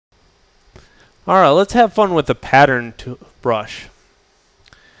Alright, let's have fun with the pattern brush.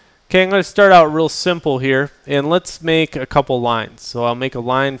 Okay, I'm going to start out real simple here, and let's make a couple lines. So I'll make a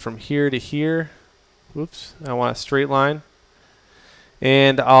line from here to here. Whoops, I want a straight line.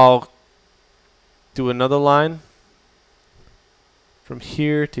 And I'll do another line from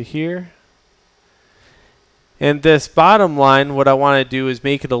here to here. And this bottom line, what I want to do is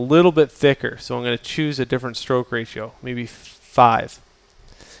make it a little bit thicker. So I'm going to choose a different stroke ratio, maybe 5.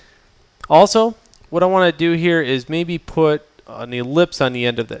 Also, what I want to do here is maybe put an ellipse on the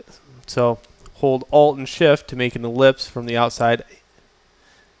end of it. So hold Alt and Shift to make an ellipse from the outside,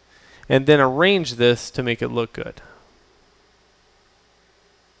 and then arrange this to make it look good.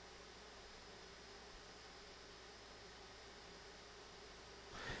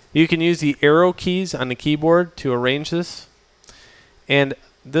 You can use the arrow keys on the keyboard to arrange this, and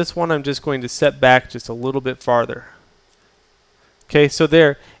this one I'm just going to set back just a little bit farther. Okay, so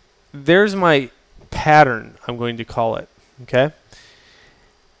there's my pattern, I'm going to call it. Okay,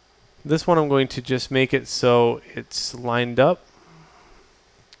 this one I'm going to just make it so it's lined up.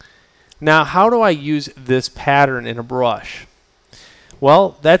 Now, how do I use this pattern in a brush?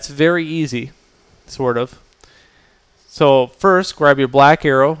 Well, that's very easy, sort of. So first, grab your black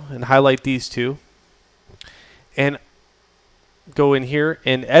arrow and highlight these two, and go in here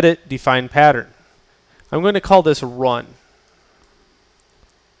and edit define pattern. I'm going to call this run.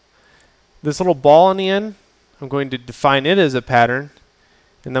 This little ball on the end, I'm going to define it as a pattern,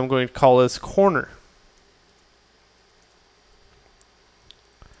 and I'm going to call this corner.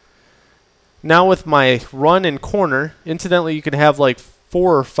 Now with my run and corner, incidentally you can have like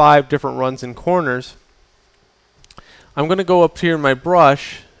 4 or 5 different runs and corners. I'm going to go up here in my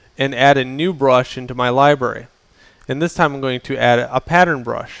brush and add a new brush into my library. And this time I'm going to add a pattern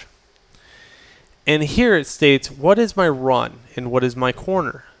brush. And here it states what is my run and what is my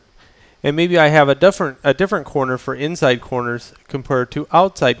corner. And maybe I have a different corner for inside corners compared to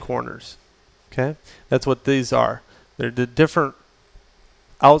outside corners. Okay, that's what these are. They're the different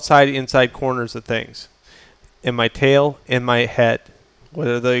outside inside corners of things. And my tail and my head, what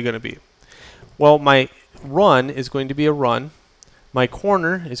are they going to be? Well, my run is going to be a run. My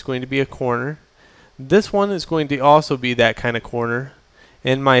corner is going to be a corner. This one is going to also be that kind of corner.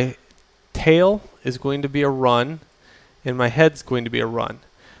 And my tail is going to be a run. And my head's going to be a run.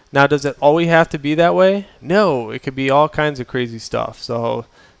 Now, does it always have to be that way? No, it could be all kinds of crazy stuff. So,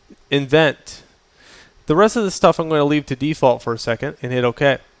 invent. The rest of the stuff I'm going to leave to default for a second and hit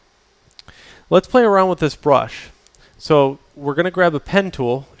OK. Let's play around with this brush. So, we're going to grab a pen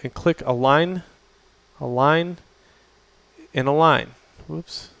tool and click a line, and a line.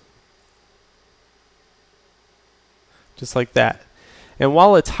 Whoops. Just like that. And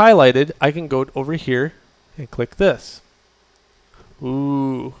while it's highlighted, I can go over here and click this.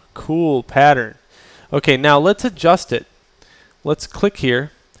 Ooh, cool pattern. Okay, now let's adjust it. Let's click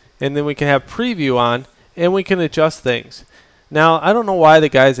here, and then we can have preview on, and we can adjust things. Now, I don't know why the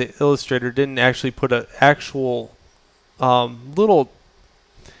guys at Illustrator didn't actually put an actual little,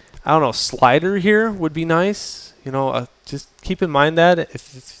 I don't know, slider here would be nice. You know, just keep in mind that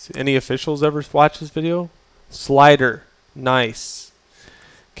if any officials ever watch this video, slider, nice.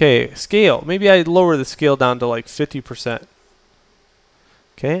 Okay, scale. Maybe I lower the scale down to like 50%.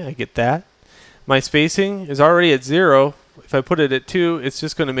 Okay, I get that. My spacing is already at 0. If I put it at 2, it's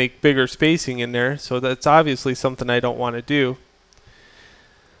just going to make bigger spacing in there. So that's obviously something I don't want to do.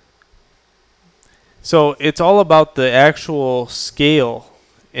 So it's all about the actual scale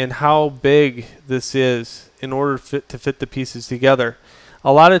and how big this is in order to fit the pieces together.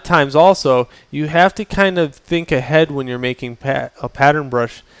 A lot of times also, you have to kind of think ahead when you're making a pattern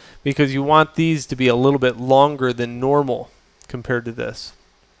brush, because you want these to be a little bit longer than normal compared to this.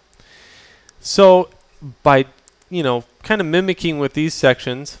 So by, you know, kind of mimicking with these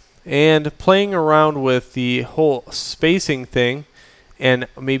sections and playing around with the whole spacing thing and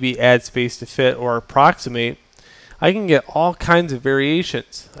maybe add space to fit or approximate, I can get all kinds of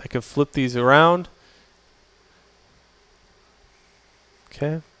variations. I can flip these around.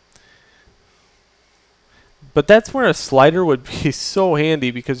 Okay. But that's where a slider would be so handy,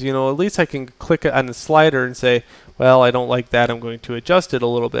 because, you know, at least I can click on the slider and say, well, I don't like that, I'm going to adjust it a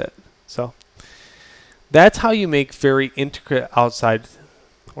little bit. So that's how you make very intricate outside,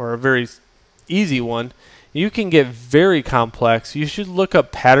 or a very easy one. You can get very complex. You should look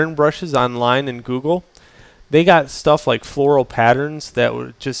up pattern brushes online in Google. They got stuff like floral patterns that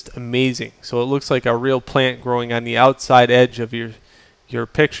were just amazing. So it looks like a real plant growing on the outside edge of your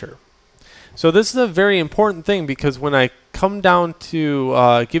picture. So this is a very important thing, because when I come down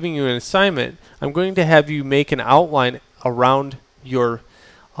to giving you an assignment, I'm going to have you make an outline around your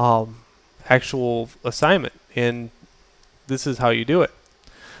actual assignment, and this is how you do it.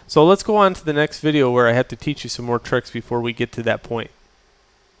 So let's go on to the next video where I have to teach you some more tricks before we get to that point.